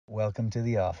Welcome to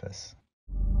the office.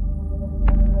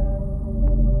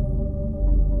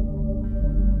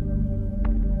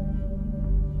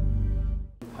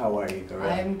 How are you,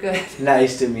 Gerel? I'm good.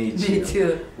 Nice to meet you. Me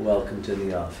too. Welcome to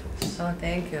the office. Oh,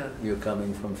 thank you. You're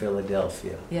coming from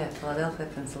Philadelphia. Yeah, Philadelphia,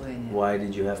 Pennsylvania. Why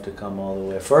did you have to come all the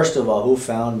way? First of all, who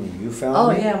found me? You found me?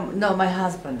 Oh, yeah, no, my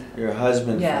husband. Your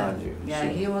husband found you. Yeah, So-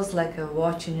 he was like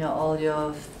watching all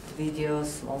your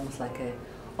videos almost like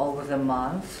over the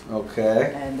month.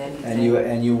 Okay. And then he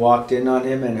And you walked in on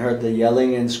him and heard the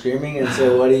yelling and screaming and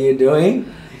said, "What are you doing?"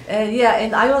 And yeah,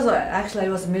 and I was actually I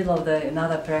was middle of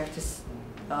another practice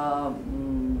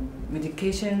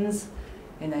medications,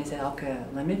 and I said, okay,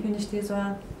 let me finish this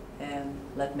one and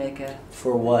let's make a.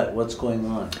 For what? What's going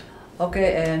on?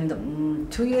 Okay, and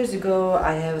 2 years ago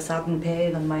I have a sudden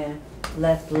pain on my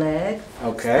left leg.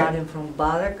 Okay. Starting from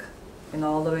buttock and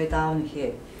all the way down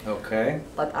here. Okay.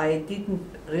 But I didn't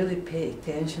really pay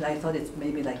attention. I thought it's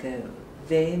maybe like a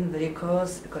vein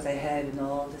varicose because I have,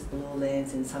 all these blue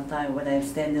lanes, and sometimes when I'm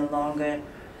standing longer,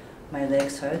 my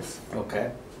legs hurts. Okay.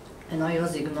 And I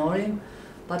was ignoring,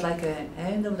 but like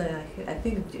end of the, I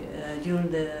think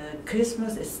during the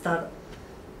Christmas, it started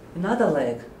another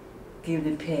leg giving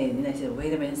me pain, and I said,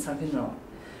 wait a minute, something wrong.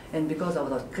 And because of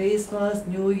the Christmas,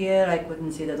 New Year, I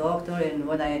couldn't see the doctor, and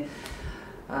when I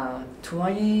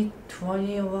 22,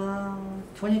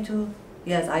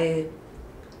 yes, I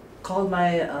called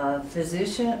my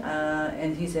physician,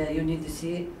 and he said, you need to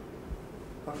see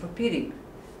orthopedic.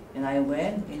 And I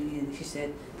went, and he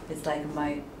said, it's like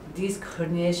my disc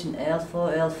herniation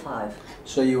L4, L5.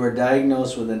 So you were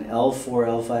diagnosed with an L4,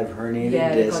 L5 herniated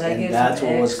Yeah, disc, because I and gave that's some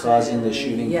what was X-ray, causing the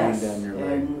shooting yes, pain down your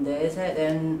leg. And they said,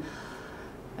 and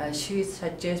she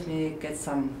suggested me get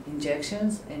some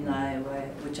injections, and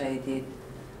which I did.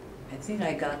 I think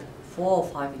I got 4 or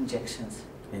 5 injections.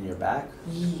 In your back?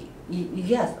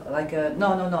 Yes, like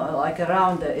no, like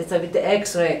around. It's with the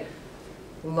X-ray,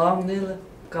 long needle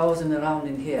goes around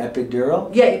in here. Epidural?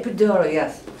 Yeah, epidural,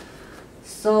 yes.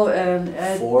 So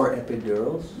 4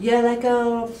 epidurals? yeah, like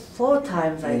 4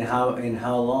 times. In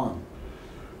how long?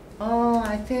 Oh,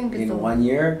 I think it's In 1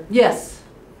 year? Yes,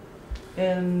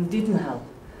 and didn't help.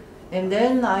 And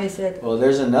then I said, Well,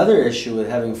 there's another issue with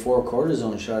having 4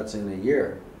 cortisone shots in a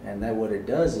year, and that what it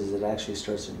does is it actually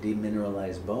starts to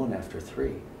demineralize bone after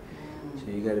 3. So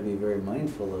you got to be very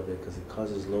mindful of it because it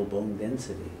causes low bone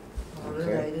density. oh,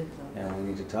 really, I didn't know. And we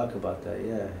need to talk about that.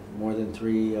 Yeah, more than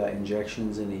 3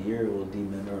 injections in a year will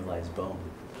demineralize bone,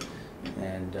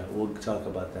 and we'll talk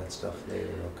about that stuff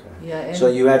later. Okay. Yeah, and So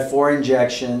you had 4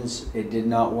 injections. It did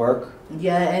not work.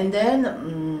 yeah, and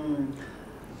then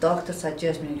doctor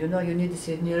suggested me, you need to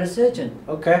see a neurosurgeon.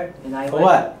 Okay. And I For went,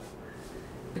 what?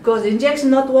 because the injection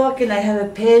not working, I have a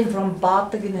pain from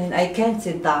buttock and I can't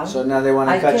sit down. So now they want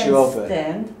to I cut you can't open.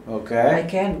 stand. I Okay.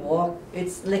 can't walk.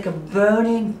 It's like a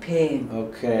burning pain.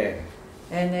 Okay.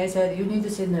 And they said, you need to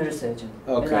see a neurosurgeon.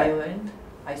 Okay. And I went,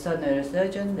 I saw a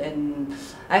neurosurgeon, and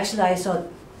actually I saw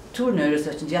 2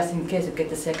 neurosurgeons just in case to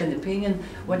get a second opinion.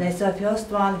 When I saw first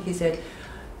one, he said,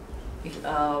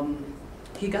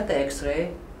 he got the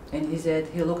X-ray, and he said,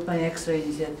 he looked my X-ray and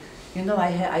he said,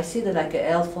 I see that like a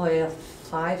L4,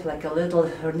 L5, like a little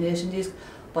herniation disc,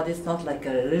 but it's not like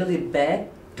a really bad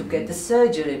to get the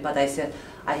surgery. But I said,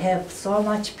 I have so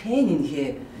much pain in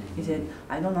here. He said,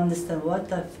 I don't understand what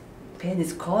the pain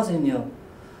is causing you.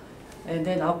 And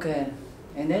then, okay.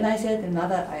 And then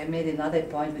I made another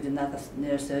appointment with another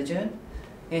neurosurgeon,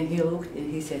 and he looked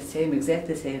and he said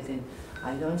exactly same thing.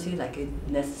 I don't see like a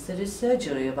necessary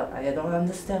surgery, but I don't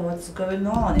understand what's going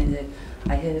on. And then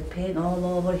I had a pain all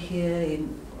over here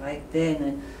right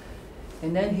then.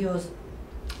 And then he was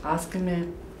asking me,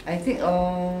 I think,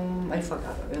 I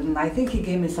forgot. And I think he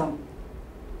gave me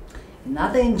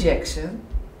another injection.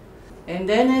 And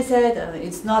then I said,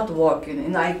 it's not working.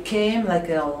 And I came like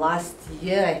last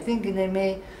year, I think in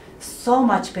May, so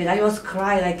much pain. I was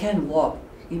crying, I can't walk.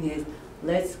 And he said,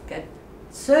 let's get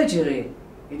surgery.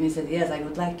 And he said, yes, I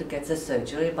would like to get the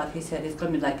surgery, but he said it's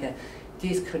going to be like a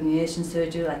disc herniation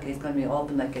surgery, like it's going to be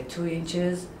open like a 2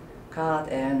 inches cut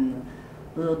and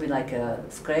a little bit like a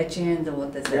scratching.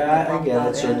 Yeah, I get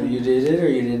it. So you did it or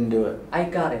you didn't do it? I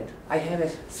got it. I have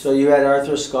it. So you had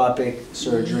arthroscopic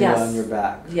surgery Yes. on your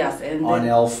back? Yes. And On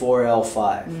then, L4,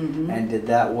 L5? Mhm. And did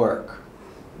that work?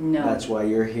 No. That's why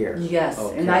you're here? Yes,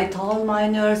 Okay. and I told my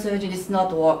neurosurgeon it's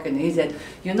not working. He said,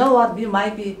 you know what, we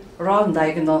might be wrong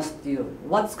diagnosed you.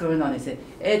 What's going on? He said,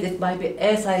 it might be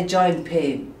SI joint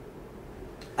pain.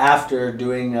 After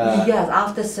doing... Yes,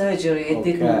 after surgery it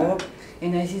didn't Okay. work.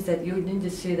 And he said, you need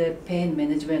to see the pain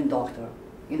management doctor.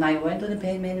 And I went to the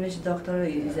pain management doctor,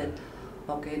 and he said,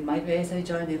 okay, it might be SI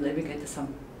joint, let me get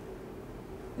some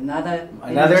another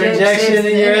injection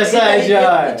in your SI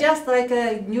joint. Just like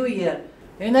a New Year.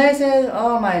 And I said,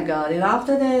 oh my God. And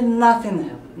after that, nothing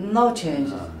happened, no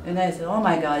changes. And I said, oh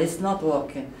my God, it's not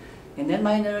working. And then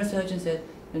my neurosurgeon said,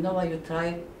 you know what, you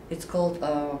try? It's called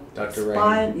Dr.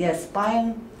 spine. Rahim. Yes,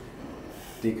 spine.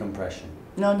 Decompression.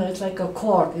 No, it's like a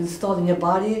cord installed in your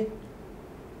body.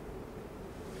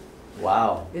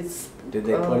 Wow. It's. Did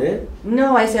they put it?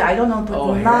 No, I said I don't know.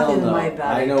 Put nothing in my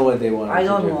body. I know what they wanted I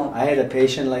don't to do. know. I had a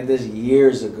patient like this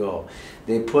years ago.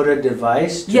 They put a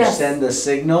device to send the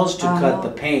signals to cut the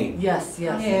pain. Yes,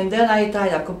 yes. And then I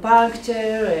tried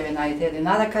acupuncture, and I did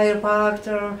another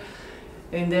chiropractor,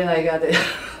 and then I got it.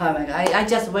 I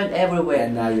just went everywhere.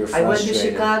 And now you're frustrated. I went to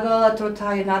Chicago to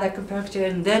try another acupuncture,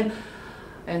 and then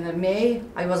in May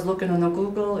I was looking on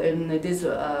Google, and this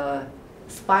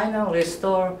spinal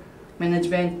restore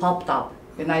management popped up,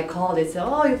 and I called it. Said,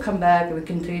 "Oh, you come back, we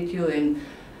can treat you." And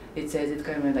it says it's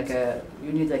kind of like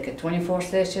you need like 24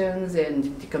 sessions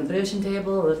and decompression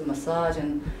table with massage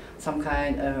and some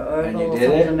kind of herbal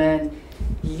supplement.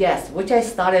 Yes, which I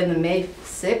started on May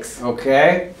 6th.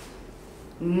 Okay.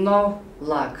 No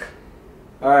luck.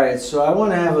 All right, so I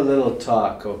want to have a little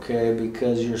talk, okay?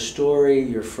 Because your story,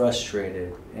 you're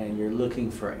frustrated and you're looking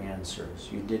for answers.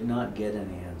 You did not get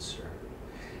an answer.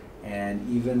 And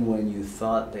even when you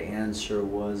thought the answer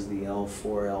was the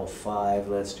L4, L5,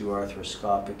 let's do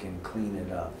arthroscopic and clean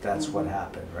it up. That's what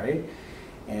happened, right?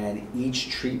 And each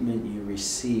treatment you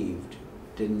received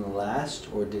didn't last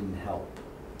or didn't help.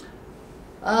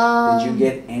 Did you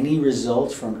get any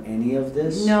results from any of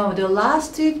this? No, the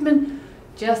last treatment,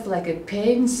 just like a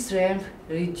pain strength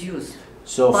reduced.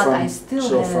 So but from, I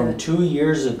still from 2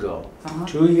 years ago,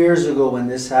 2 years ago when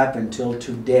this happened till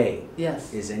today,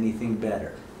 yes, is anything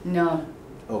better? No.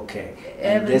 Okay.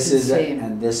 And this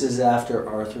is after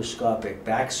arthroscopic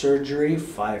back surgery,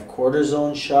 5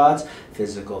 cortisone shots,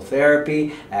 physical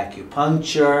therapy,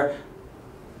 acupuncture,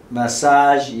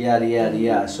 massage, yada yada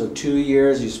yada. So 2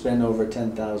 years, you spend over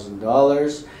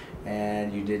 $10,000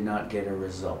 and you did not get a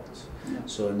result. No.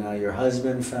 So now your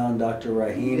husband found Dr.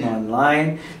 Rahim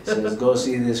online, says go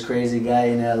see this crazy guy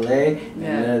in LA,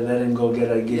 and let him go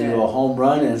give you a home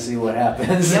run and see what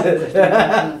happens. Yep.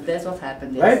 That's what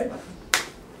happened. Yes. Right?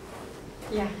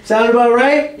 Yeah. Sound about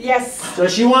right? Yes. So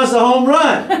she wants a home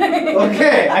run.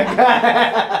 Okay, I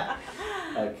got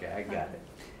it. Okay, I got it.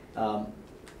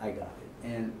 I got it.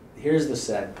 And here's the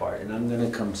sad part, and I'm going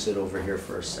to come sit over here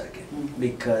for a second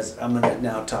because I'm going to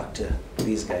now talk to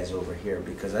these guys over here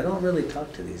because I don't really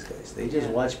talk to these guys. They just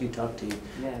watch me talk to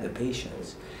the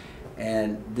patients.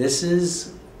 And this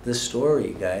is the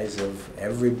story, guys, of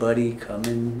everybody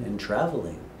coming and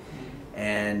traveling.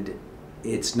 And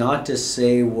it's not to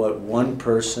say what one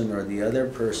person or the other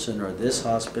person or this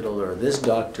hospital or this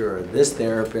doctor or this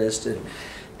therapist. And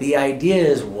the idea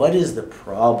is, what is the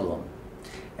problem?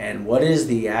 And what is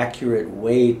the accurate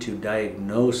way to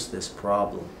diagnose this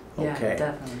problem? Okay.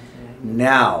 Yeah, definitely.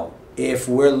 Now, if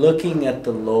we're looking at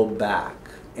the low back,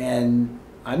 and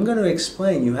I'm going to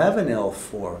explain, you have an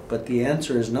L4, but the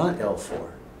answer is not L4.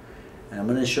 And I'm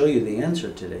going to show you the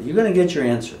answer today. You're going to get your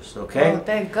answers, okay? Oh,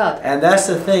 thank God. And that's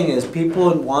the thing, is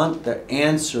people want the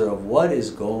answer of what is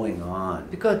going on.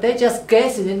 Because they just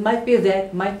guess it. It might be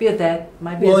that, might be that,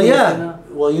 might be well, this. Yeah. You know?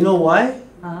 Well, you know why?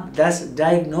 That's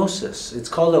diagnosis. It's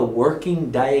called a working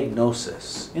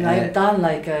diagnosis. And I've done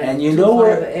like a, and you know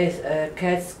where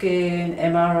CAT scan,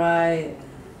 MRI.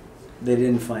 They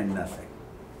didn't find nothing.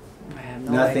 I have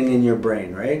no Nothing idea. in your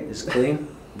brain, right? It's clean?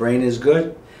 Brain is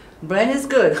good? Brain is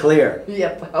good. Clear?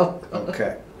 Yep.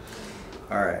 Okay.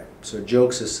 All right. So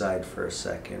jokes aside for a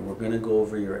second, we're going to go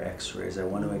over your x-rays. I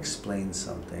want to explain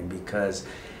something because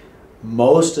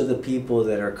most of the people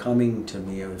that are coming to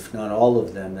me, if not all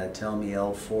of them, that tell me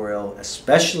L4,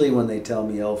 especially when they tell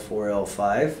me L4,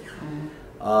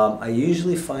 L5, I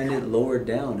usually find it lower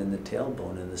down in the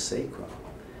tailbone, in the sacrum.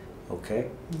 Okay?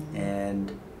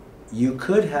 And you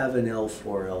could have an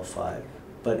L4, L5,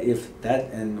 but if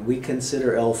that, and we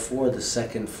consider L4 the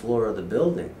second floor of the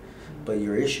building, but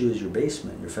your issue is your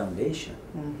basement, your foundation.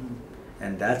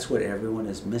 And that's what everyone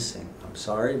is missing. I'm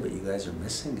sorry, but you guys are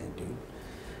missing it, dude.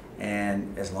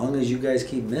 And as long as you guys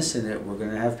keep missing it, we're going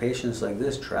to have patients like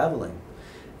this traveling.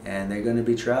 And they're going to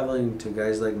be traveling to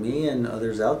guys like me and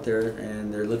others out there,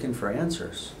 and they're looking for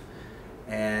answers.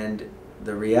 And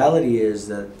the reality is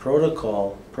that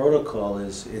protocol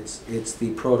is, it's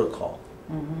the protocol.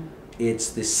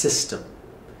 It's the system.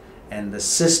 And the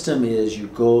system is, you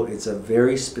go, it's a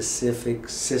very specific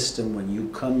system. When you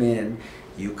come in,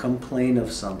 you complain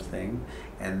of something,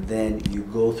 and then you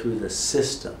go through the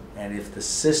system. And if the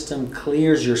system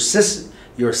clears your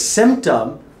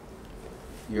symptom,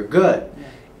 you're good.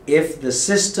 if the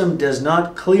system does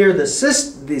not clear the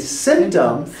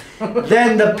symptom,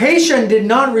 then the patient did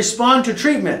not respond to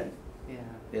treatment. Yeah.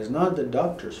 It's not the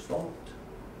doctor's fault.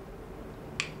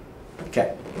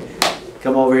 Okay,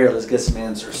 come over here, let's get some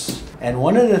answers. And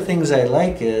one of the things I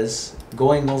like is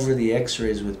going over the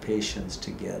x-rays with patients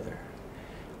together.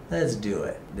 Let's do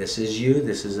it. This is you,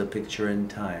 this is a picture in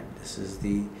time. This is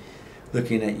the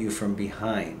looking at you from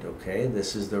behind, okay?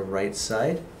 This is the right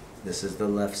side, this is the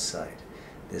left side.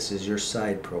 This is your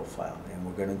side profile, and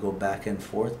we're going to go back and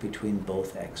forth between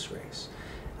both x-rays.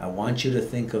 I want you to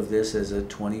think of this as a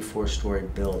 24-story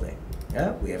building.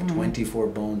 Yeah, we have 24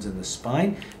 bones in the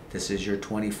spine. This is your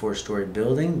 24-story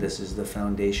building. This is the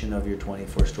foundation of your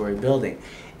 24-story building.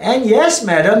 And yes,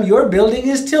 madam, your building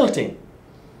is tilting.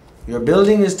 Your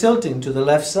building is tilting to the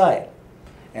left side.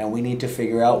 And we need to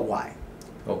figure out why.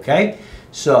 Okay?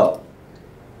 So,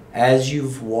 as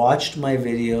you've watched my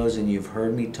videos and you've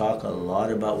heard me talk a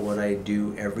lot about what I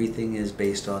do, everything is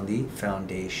based on the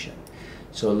foundation.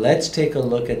 So let's take a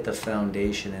look at the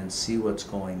foundation and see what's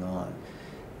going on.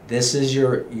 This is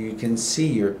you can see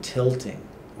you're tilting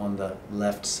on the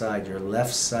left side. Your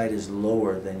left side is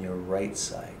lower than your right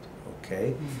side,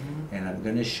 okay? And I'm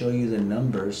going to show you the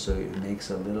numbers so it makes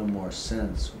a little more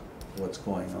sense what's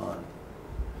going on.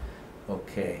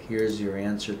 Okay, here's your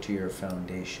answer to your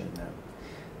foundation now.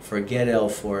 Forget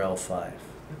L4, L5.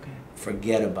 Okay.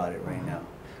 Forget about it right now.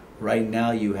 Right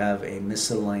now you have a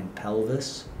misaligned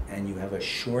pelvis and you have a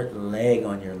short leg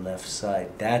on your left side.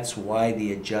 That's why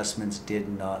the adjustments did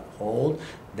not hold.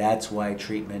 That's why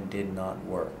treatment did not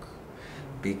work.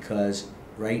 Because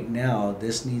right now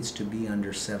this needs to be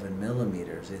under 7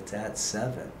 millimeters. It's at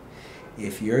 7.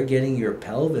 If you're getting your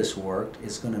pelvis worked,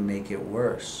 it's going to make it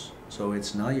worse. So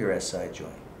it's not your SI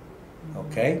joint.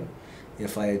 Okay?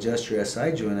 If I adjust your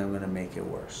SI joint, I'm going to make it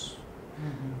worse.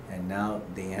 And now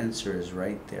the answer is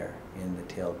right there in the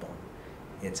tailbone.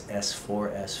 It's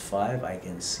S4, S5. I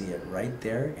can see it right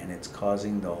there, and it's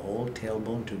causing the whole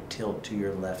tailbone to tilt to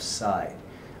your left side.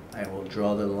 I will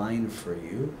draw the line for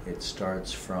you. It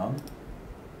starts from,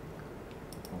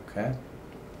 okay?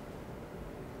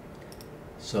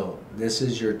 So this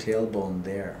is your tailbone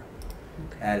there.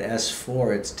 At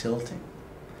S4, it's tilting.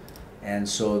 And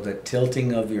so the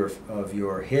tilting of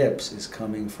your hips is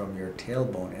coming from your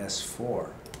tailbone, S4.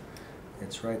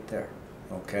 It's right there,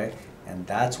 okay? And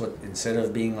that's what, instead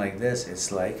of being like this,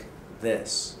 it's like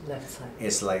this. Left side.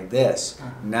 It's like this.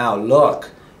 Now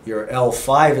look, your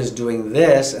L5 is doing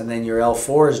this, and then your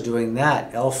L4 is doing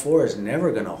that. L4 is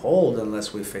never going to hold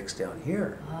unless we fix down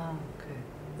here. Okay.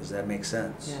 Does that make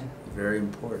sense? Yeah. Very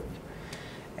important.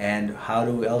 And how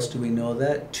else do we know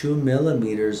that? 2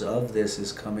 millimeters of this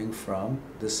is coming from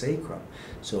the sacrum.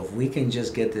 So if we can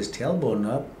just get this tailbone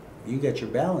up, you get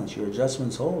your balance, your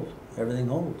adjustments hold, everything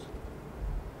holds.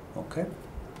 Okay?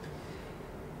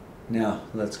 Now,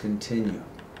 let's continue.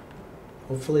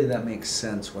 Hopefully that makes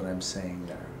sense what I'm saying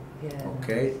there. Yeah.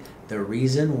 Okay? The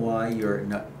reason why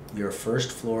your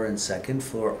first floor and second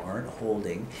floor aren't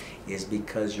holding is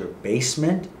because your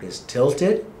basement is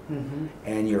tilted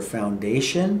and your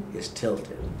foundation is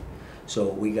tilted. So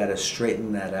we got to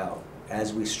straighten that out.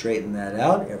 As we straighten that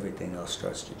out, everything else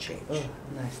starts to change. Oh,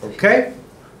 nice. Okay?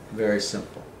 Very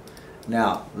simple.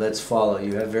 Now, let's follow.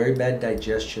 You have very bad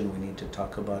digestion we need to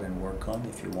talk about and work on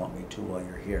if you want me to while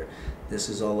you're here. This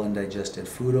is all undigested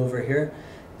food over here.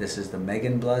 This is the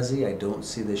Meganblasie. I don't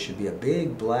see there should be a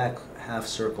big black half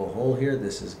circle hole here.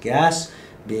 This is gas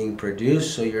being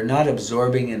produced, so you're not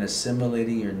absorbing and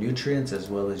assimilating your nutrients as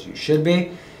well as you should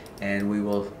be. And we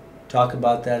will talk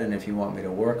about that, and if you want me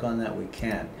to work on that, we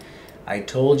can. I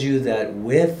told you that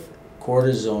with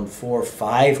cortisone, 4 or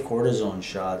 5 cortisone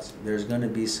shots, there's going to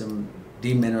be some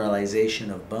demineralization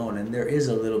of bone, and there is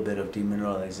a little bit of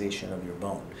demineralization of your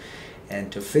bone.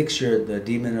 And to fix the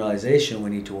demineralization, we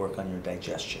need to work on your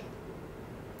digestion.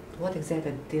 What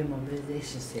exactly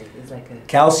demineralization is? It's like a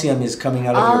calcium is coming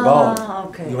out of your bone.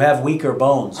 Okay. You have weaker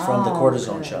bones from the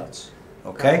cortisone okay. shots.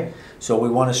 Okay? So we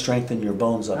want to strengthen your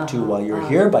bones up too while you're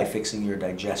here by fixing your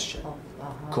digestion.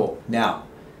 Cool. Now,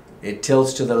 it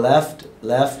tilts to the left,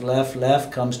 left, left,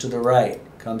 left, comes to the right.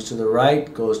 Comes to the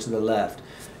right, goes to the left.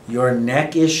 Your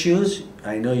neck issues,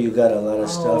 I know you got a lot of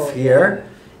stuff here.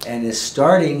 And is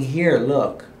starting here,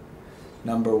 look.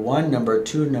 Number 1, number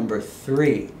 2, number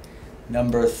 3.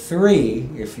 Number 3,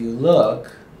 if you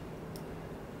look,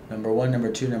 number 1,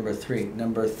 number 2, number 3.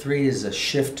 Number 3 is a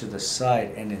shift to the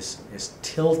side and is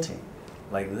tilting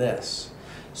like this.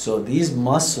 So these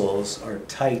muscles are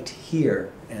tight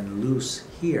here and loose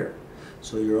here.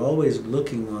 So you're always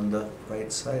looking on the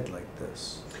right side like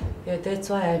this. Yeah, that's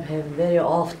why I have very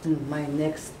often my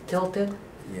neck tilted.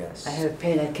 Yes. I have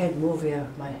pain. I can't move here,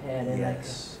 my head. And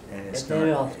Yes. And it's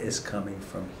very not, often. it's coming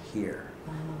from here.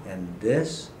 Oh. And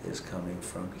this is coming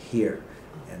from here.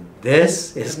 And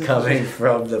this is coming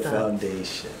from the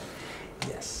foundation.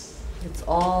 Yes. It's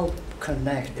all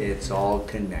connected. It's all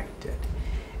connected.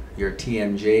 Your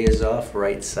TMJ is off,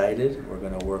 right-sided. We're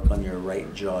going to work on your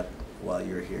right jaw while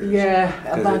you're here. Yeah,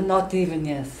 'Cause but not even,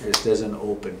 yes. It doesn't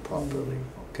open properly,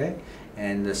 okay?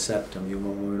 And the septum, you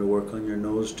want me to work on your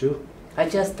nose too? I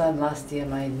just done last year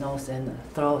my nose and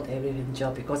throat, everything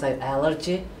job because I have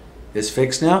allergy. It's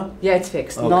fixed now? Yeah, it's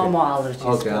fixed. Okay. No more allergies.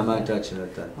 Okay, I'm not touching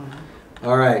it then. Uh-huh.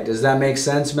 All right, does that make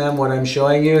sense, ma'am, what I'm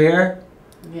showing you here?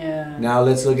 Yeah. Now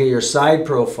let's look at your side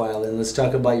profile and let's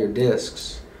talk about your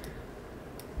discs.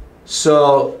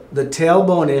 So the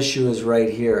tailbone issue is right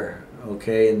here,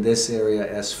 okay, in this area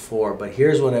S4. But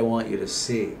here's what I want you to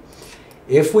see.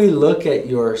 If we look at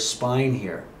your spine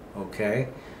here, okay,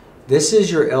 this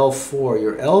is your L4.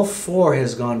 Your L4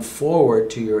 has gone forward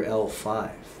to your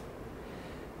L5.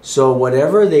 So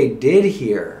whatever they did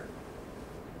here,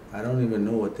 I don't even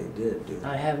know what they did, dude.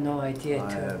 I have no idea I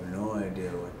too. have no idea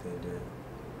what they did.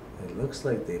 It looks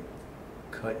like they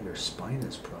cut your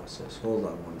spinous process. Hold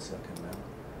on one second, man.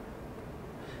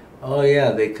 Oh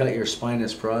yeah, they cut your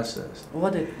spinous process.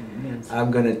 What it means?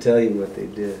 I'm going to tell you what they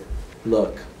did.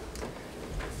 Look,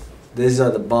 these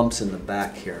are the bumps in the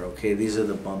back here, okay? These are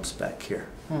the bumps back here.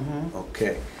 Mm-hmm.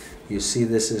 Okay. You see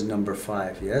this is number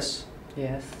 5, yes?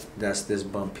 Yes. That's this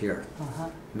bump here. Uh-huh.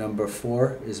 Number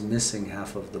 4 is missing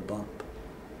half of the bump.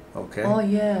 Okay? Oh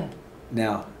yeah.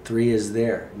 Now, 3 is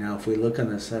there. Now, if we look on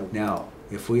the side, now,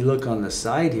 if we look on the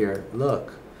side here,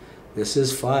 look, this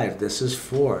is 5, this is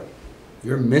 4.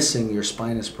 You're missing your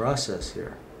spinous process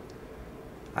here.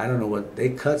 I don't know what, they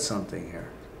cut something here.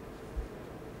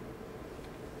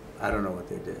 I don't know what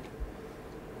they did.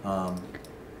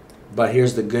 But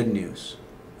here's the good news.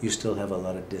 You still have a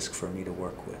lot of disc for me to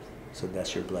work with. So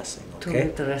that's your blessing, okay? To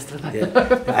live the rest of my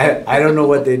life. Yeah. I don't know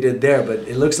what they did there, but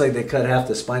it looks like they cut half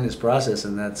the spinous process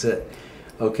and that's it.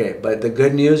 Okay, but the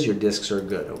good news, your discs are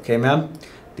good, okay, ma'am?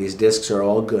 These discs are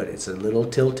all good. It's a little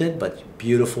tilted, but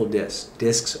beautiful discs.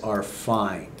 Discs are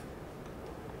fine.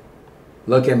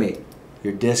 Look at me.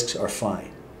 Your discs are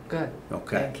fine. Good.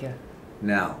 Okay. Thank you.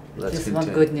 Now, let's Just continue.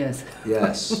 one good news.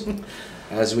 Yes.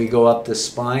 As we go up the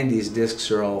spine, these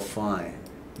discs are all fine.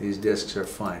 These discs are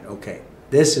fine. Okay.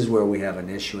 This is where we have an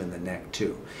issue in the neck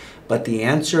too. But the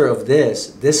answer of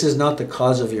this is not the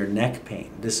cause of your neck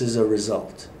pain. This is a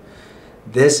result.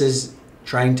 This is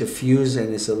trying to fuse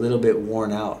and it's a little bit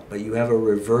worn out. But you have a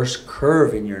reverse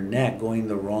curve in your neck going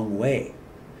the wrong way.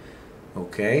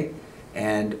 Okay?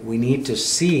 And we need to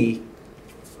see,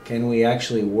 can we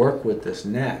actually work with this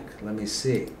neck? Let me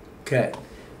see. Okay.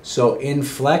 So in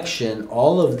flexion,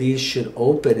 all of these should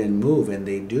open and move, and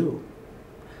they do.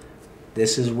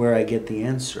 This is where I get the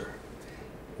answer.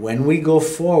 When we go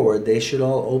forward, they should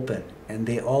all open, and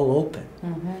they all open.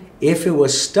 Mm-hmm. If it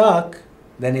was stuck,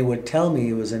 then it would tell me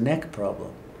it was a neck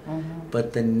problem. Mm-hmm.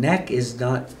 But the neck is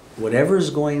not, whatever's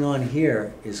going on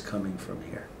here is coming from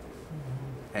here.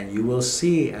 Mm-hmm. And you will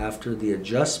see after the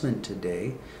adjustment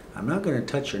today, I'm not going to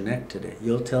touch your neck today.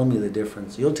 You'll tell me the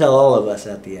difference. You'll tell all of us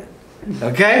at the end.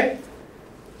 Okay?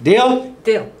 Deal?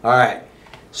 Deal. All right.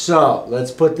 So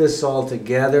let's put this all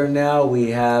together now. We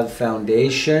have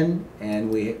foundation,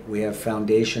 and we have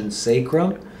foundation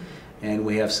sacrum, and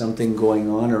we have something going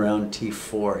on around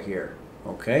T4 here.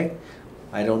 Okay?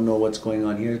 I don't know what's going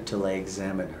on here till I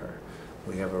examine her.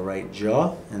 We have a right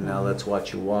jaw, and now let's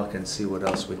watch you walk and see what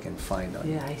else we can find on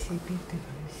you. Yeah, I see big difference.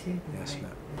 I see it. Yes, Right.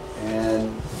 ma'am.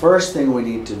 And first thing we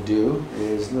need to do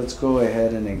is let's go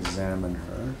ahead and examine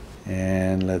her.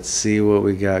 And let's see what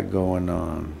we got going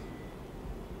on.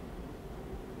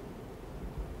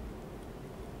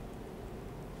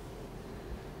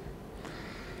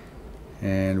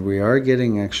 And we are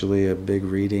getting actually a big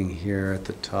reading here at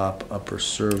the top, upper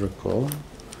cervical.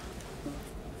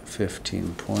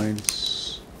 15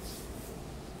 points.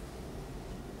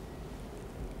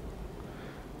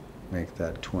 Make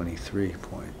that 23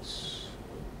 points.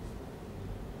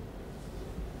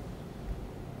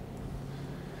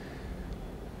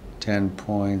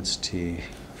 T3,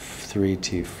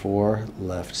 T4,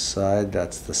 left side,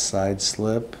 that's the side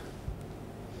slip.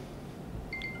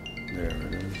 There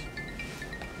it is.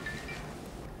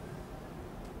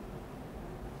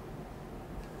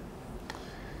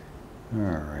 All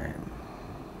right.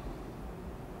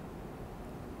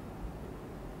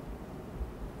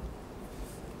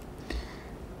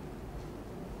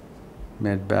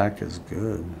 Mid back is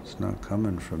good. It's not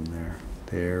coming from there.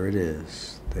 There it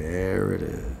is. There it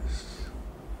is.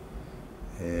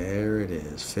 There it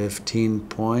is, 15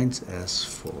 points,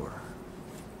 S4.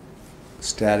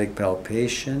 Static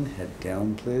palpation, head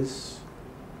down please.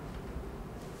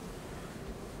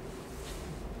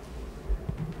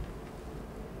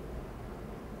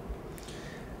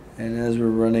 And as we're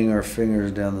running our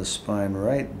fingers down the spine,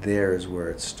 right there is where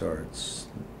it starts.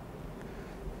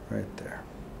 Right there.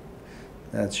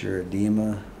 That's your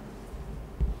edema.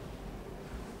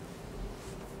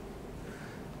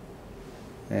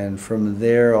 And from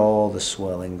there, all the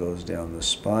swelling goes down the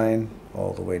spine,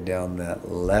 all the way down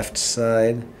that left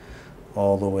side,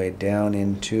 all the way down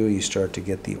into, you start to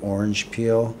get the orange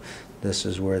peel. This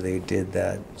is where they did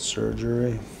that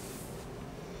surgery.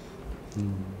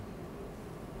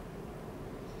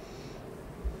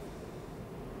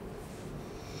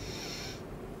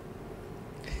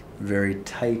 Very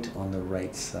tight on the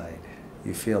right side.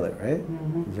 You feel it, right?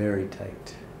 Mm-hmm. Very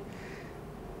tight.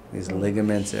 These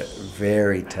ligaments are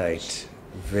very tight,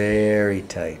 very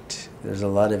tight. There's a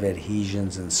lot of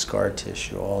adhesions and scar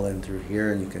tissue all in through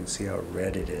here, and you can see how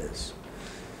red it is.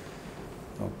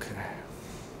 Okay.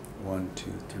 1,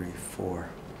 2, 3, 4.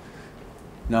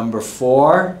 Number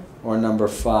 4 or number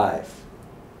 5?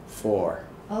 4.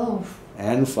 Oh.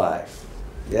 And 5.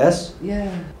 Yes?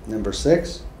 Yeah. Number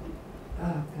 6? Oh,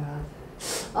 God.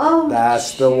 Oh,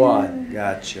 That's the shit. one.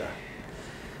 Gotcha.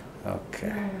 Okay.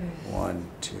 1,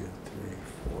 2, 3,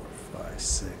 4, 5,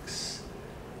 6.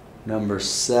 Number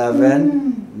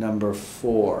 7. Number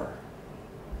 4.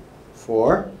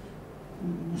 4?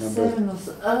 Number 7 was,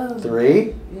 oh.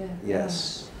 3? Yeah.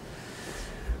 Yes.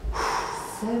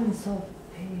 7 so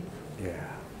painful. Yeah.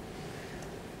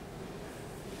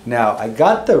 Now, I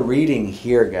got the reading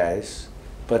here, guys,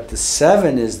 but the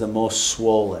 7 is the most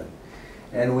swollen.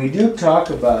 And we do talk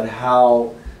about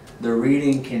how the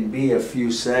reading can be a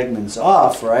few segments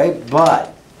off, right?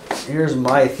 But here's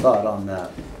my thought on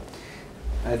that.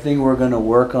 I think we're going to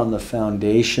work on the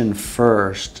foundation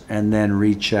first and then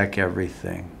recheck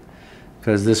everything.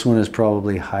 Because this one is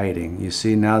probably hiding. You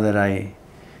see, now that I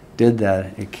did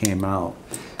that, it came out.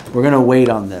 We're going to wait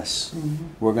on this. Mm-hmm.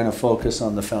 We're going to focus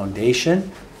on the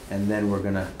foundation, and then we're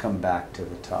going to come back to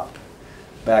the top.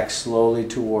 Back slowly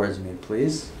towards me,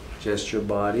 please. Just your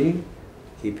body.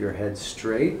 Keep your head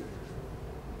straight.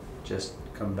 Just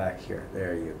come back here.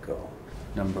 There you go.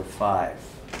 Number 5.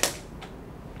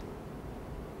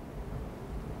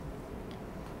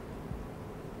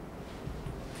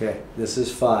 Okay, this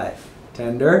is 5.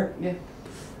 Tender? Yeah.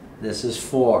 This is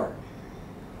 4.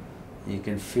 You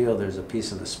can feel there's a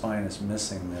piece of the spine that's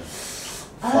missing there.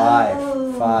 5.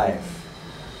 Oh. 5.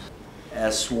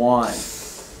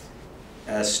 S1.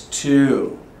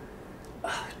 S2.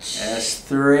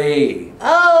 S3.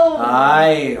 Oh.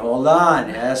 Aye, hold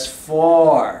on.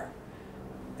 S4.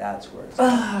 That's where it's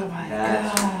Oh my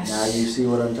gosh. Now you see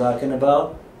what I'm talking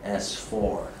about?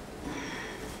 S4.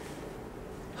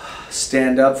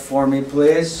 Stand up for me,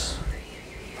 please.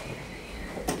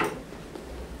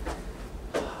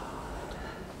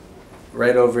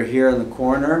 Right over here in the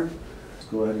corner. Let's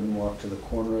go ahead and walk to the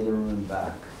corner of the room and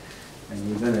back. And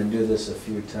you're going to do this a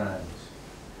few times.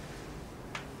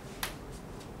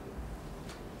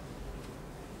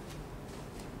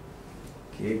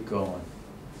 Keep going.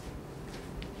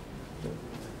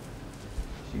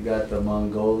 She got the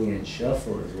Mongolian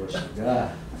shuffle is what she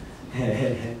got.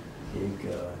 Keep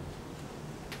going.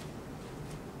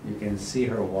 You can see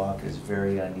her walk is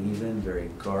very uneven,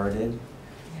 very guarded,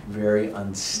 very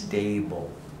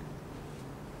unstable.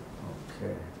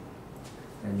 Okay.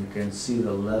 And you can see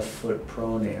the left foot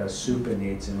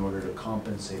supinates in order to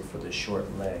compensate for the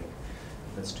short leg.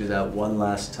 Let's do that one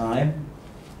last time.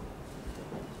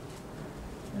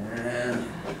 And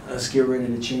let's get ready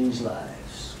to change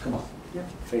lives. Come on. Yep.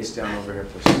 Face down over here,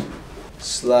 please.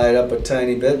 Slide up a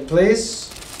tiny bit, please.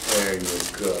 There you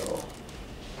go.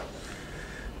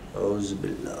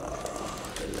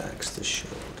 Ozbillah. Relax the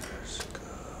shoulders. Good.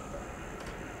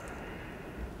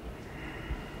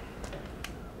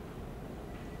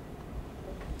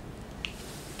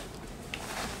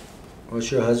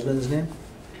 What's your husband's name?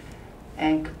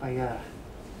 Ankbayar.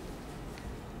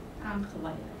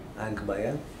 Ank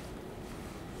Baya.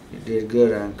 You did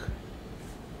good, Ank.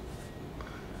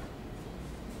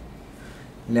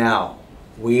 Now,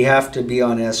 we have to be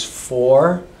on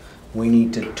S4. We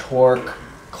need to torque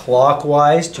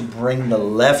clockwise to bring the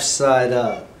left side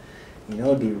up. You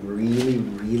know, it'd be really,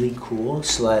 really cool.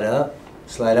 Slide up,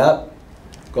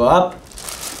 go up.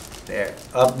 There,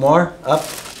 up more, up.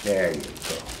 There you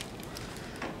go.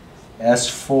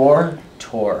 S4,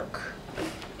 torque.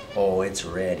 Oh, it's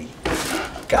ready.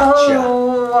 Gotcha.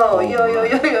 Oh,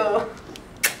 yo.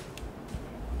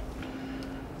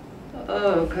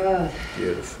 Oh, God.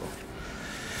 Beautiful.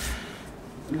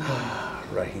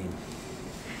 Rahim.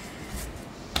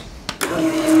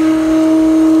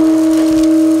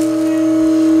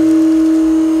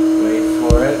 Wait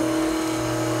for it.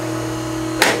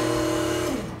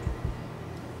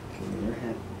 Give me your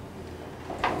hand.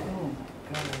 Oh,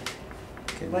 God.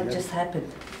 Give me What your- just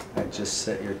happened? I just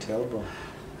set your tailbone.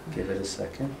 Give it a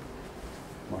second.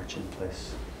 March in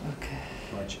place. Okay.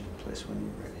 March in place when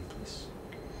you're ready, please.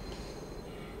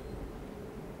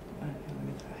 Let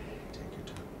me try. Take your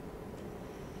time.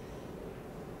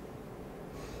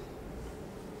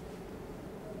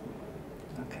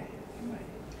 Okay. I'm ready.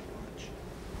 March.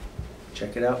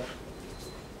 Check it out.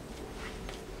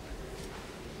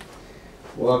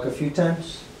 Walk a few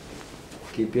times.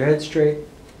 Keep your head straight.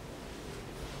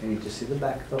 I need to see the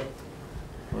back though.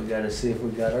 We gotta see if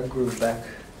we got our groove back.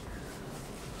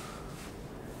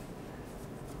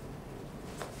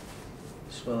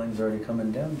 Swelling's already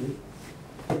coming down, dude.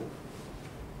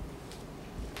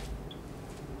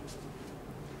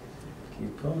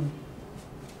 Keep going.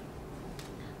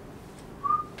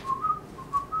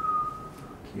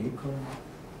 Keep going.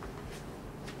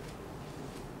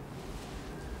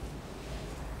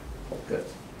 Good.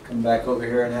 Come back over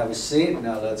here and have a seat.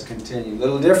 Now let's continue. A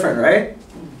little different, right?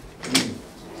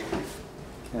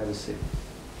 Have a seat.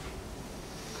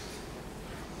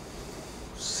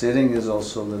 Sitting is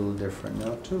also a little different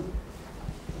now too.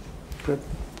 Good.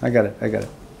 I got it. I got it.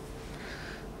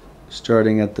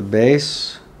 Starting at the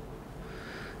base.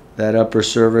 That upper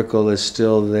cervical is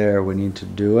still there. We need to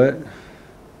do it.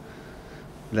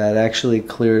 That actually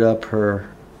cleared up her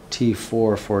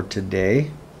T4 for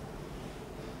today.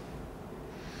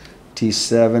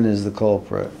 T7 is the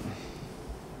culprit.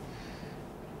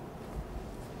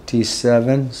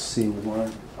 T7,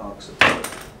 C1, occiput.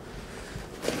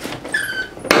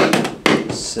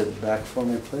 Sit back for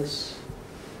me, please.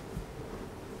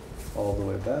 All the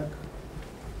way back.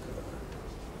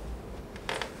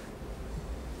 Good.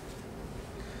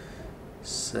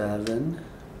 7,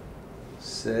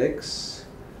 6,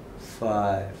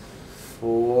 5,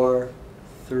 4,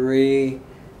 3,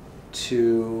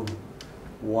 2,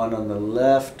 1 on the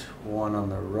left, 1 on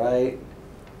the right,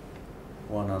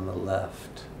 1 on the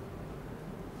left,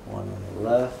 1 on the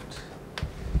left,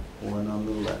 1 on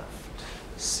the left.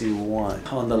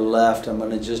 C1. On the left, I'm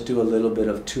going to just do a little bit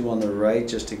of 2 on the right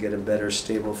just to get a better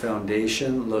stable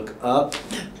foundation. Look up.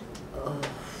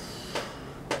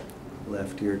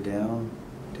 Left ear down,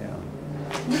 down.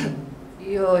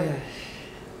 Yo.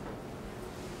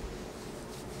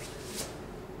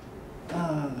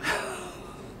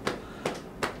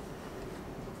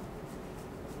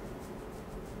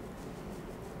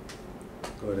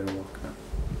 Go ahead and walk now.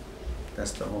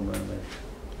 That's the home run there.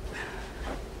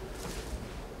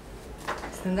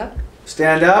 Stand up?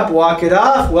 Stand up, walk it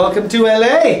off. Welcome to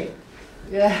LA.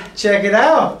 Yeah. Check it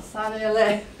out. Sunny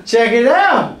LA. Check it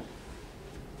out.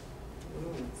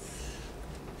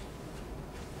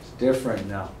 It's different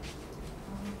now.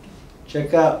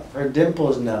 Check out her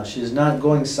dimples now. She's not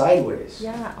going sideways.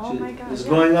 Yeah, oh my God. She's yeah.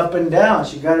 going up and down.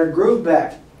 She got her groove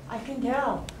back. I can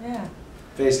tell, yeah.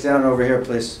 Face down over here,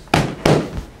 please.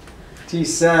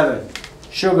 T7,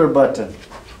 sugar button.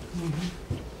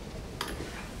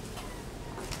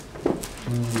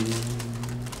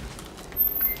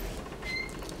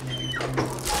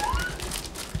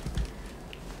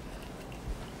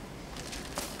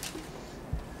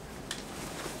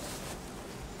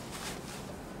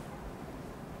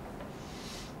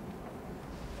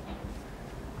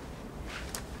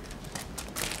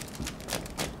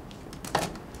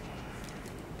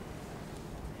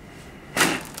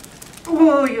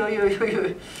 Oh, yo, yo, yo,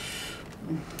 yo.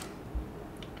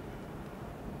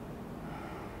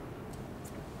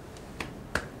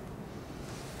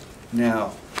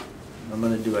 Now, I'm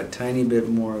going to do a tiny bit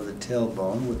more of the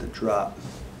tailbone with the drop.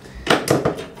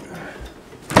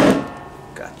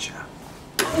 Gotcha.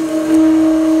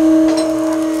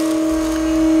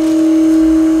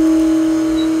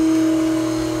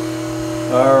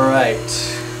 All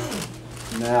right.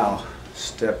 Now,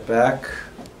 step back.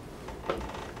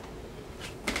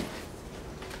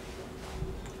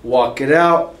 Walk it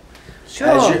out. Sure.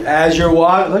 As you're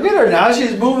walking, look at her now,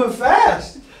 she's moving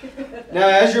fast. Now,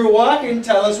 as you're walking,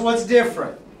 tell us what's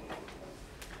different.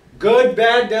 Good,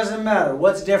 bad, doesn't matter.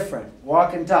 What's different?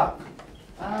 Walk and talk.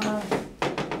 I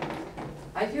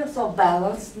feel so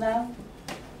balanced now.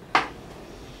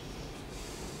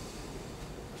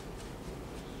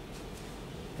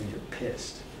 And you're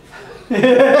pissed.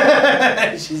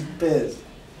 She's pissed.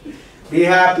 Be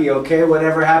happy, okay?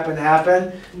 Whatever happened,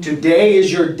 happened. Today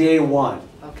is your day one.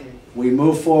 Okay. We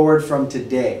move forward from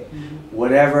today.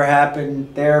 Whatever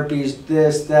happened, therapies,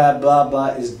 this, that, blah, blah,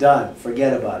 is done.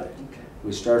 Forget about it. Okay.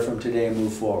 We start from today and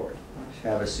move forward.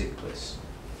 Have a seat, please.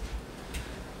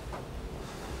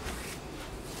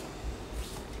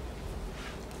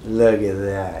 Look at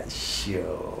that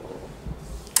show.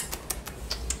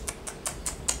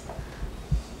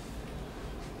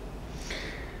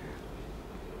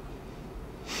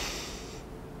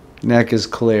 Neck is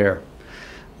clear.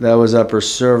 That was upper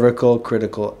cervical,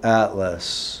 critical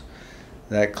atlas.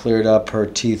 That cleared up her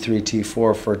T3,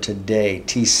 T4 for today.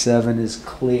 T7 is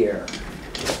clear.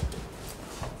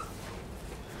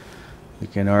 You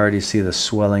can already see the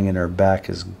swelling in her back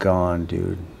is gone,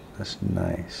 dude. That's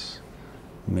nice.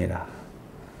 Mira.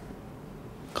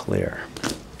 Clear.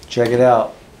 Check it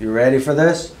out. You ready for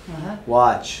this? Uh-huh.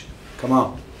 Watch. Come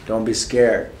on. Don't be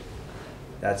scared.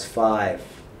 That's 5.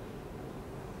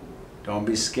 Don't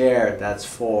be scared. That's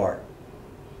 4.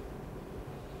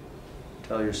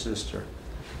 Tell your sister.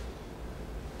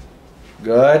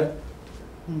 Good?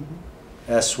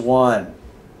 Mm-hmm. S1.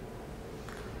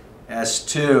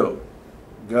 S2.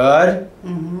 Good?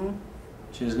 Mm-hmm.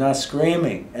 She's not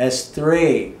screaming.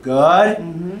 S3. Good?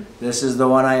 Mm-hmm. This is the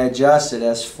one I adjusted.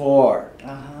 S4.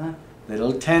 Uh-huh.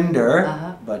 Little tender,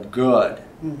 Uh-huh. but good.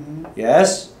 Mm-hmm.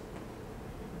 Yes?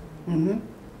 Mm-hmm.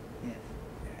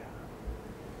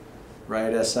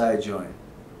 Right SI joint.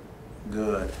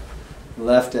 Good.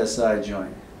 Left SI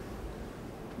joint.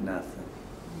 Nothing.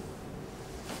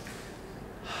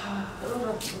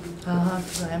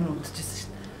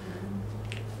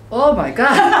 Oh my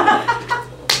God!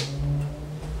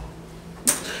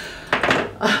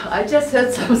 I just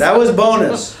heard something. That was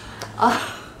bonus.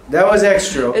 That was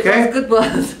extra, okay? It was good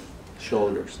one.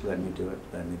 Shoulders. Let me do it.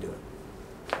 Let me do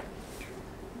it.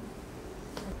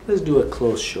 Let's do a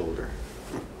close shoulder.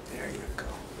 There you go.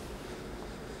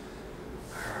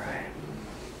 All right.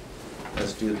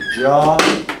 Let's do the jaw.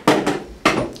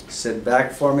 Sit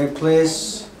back for me,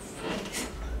 please.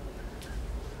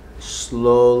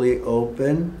 Slowly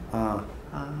open.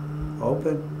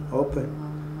 Open.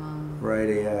 Open. Right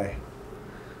AI.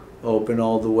 Open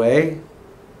all the way.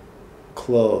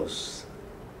 Close.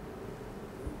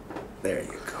 There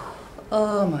you go.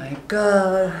 Oh my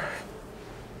God.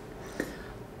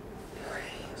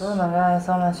 Oh my God,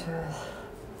 so much stress.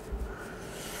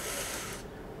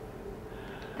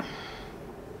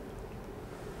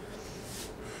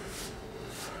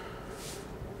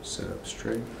 Sit up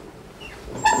straight.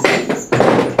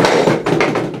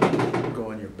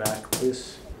 Go on your back,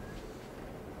 please.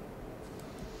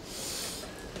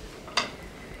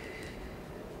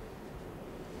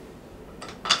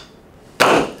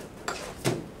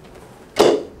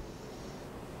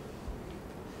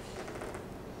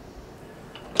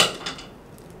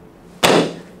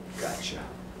 Gotcha.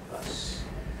 Us.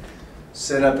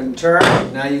 Sit up and turn.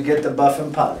 Now you get the buff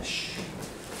and polish.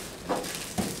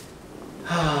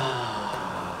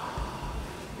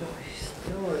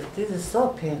 This is so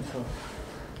painful.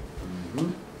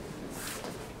 Mm-hmm.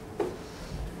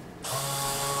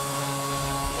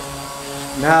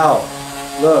 Now,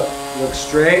 look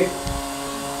straight,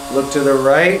 look to the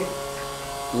right,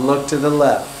 look to the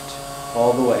left,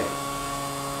 all the way.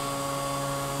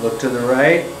 Look to the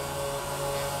right.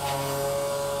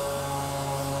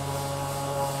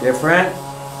 Different?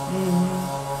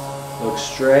 Mm-hmm. Look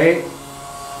straight.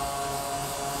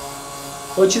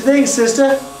 What you think, sister?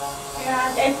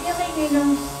 Yeah, I'm feeling, you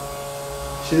know.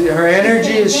 Her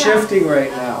energy is Yeah. shifting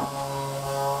right now.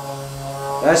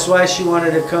 That's why she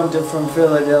wanted to come from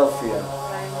Philadelphia.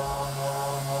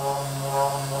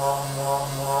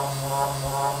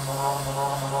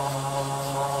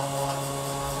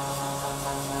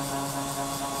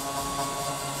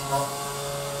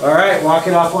 All right, walk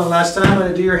it off one last time. I'm going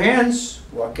to do your hands.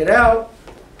 Walk it out.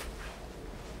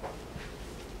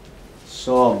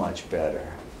 So much better.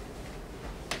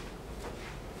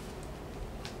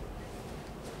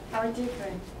 How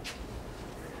different?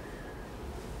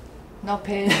 No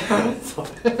pain.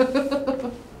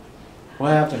 What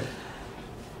happened?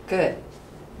 Good.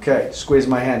 Okay, squeeze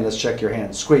my hand. Let's check your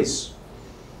hand. Squeeze.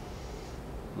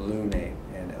 Lunate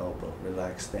and elbow.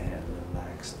 Relax the hand.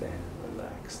 Relax the hand.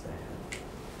 Relax the hand.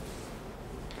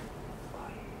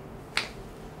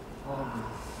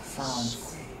 Sounds.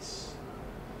 Squeeze.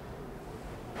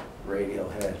 Radial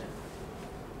head.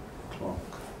 Clunk.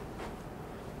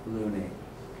 Lunate.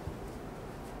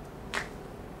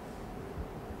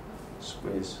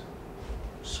 Squeeze.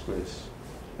 Squeeze.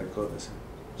 Let go of this hand.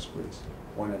 Squeeze.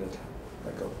 One at a time.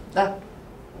 Let go. Ah.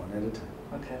 One at a time.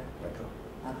 Okay. Let go.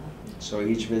 Uh-huh. So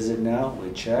each visit now,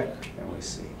 we check and we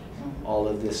see. Mhm. All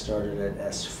of this started at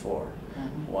S4.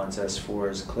 Once S4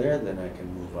 is clear, then I can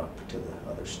move up to the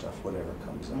other stuff, whatever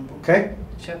comes up, okay?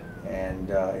 Sure. And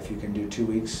if you can do 2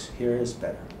 weeks here is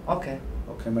better. Okay.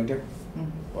 Okay, my dear?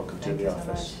 Welcome Thank to you the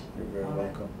so office. much. You're very All right.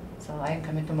 welcome. So I am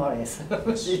coming tomorrow, yes.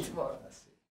 See you tomorrow.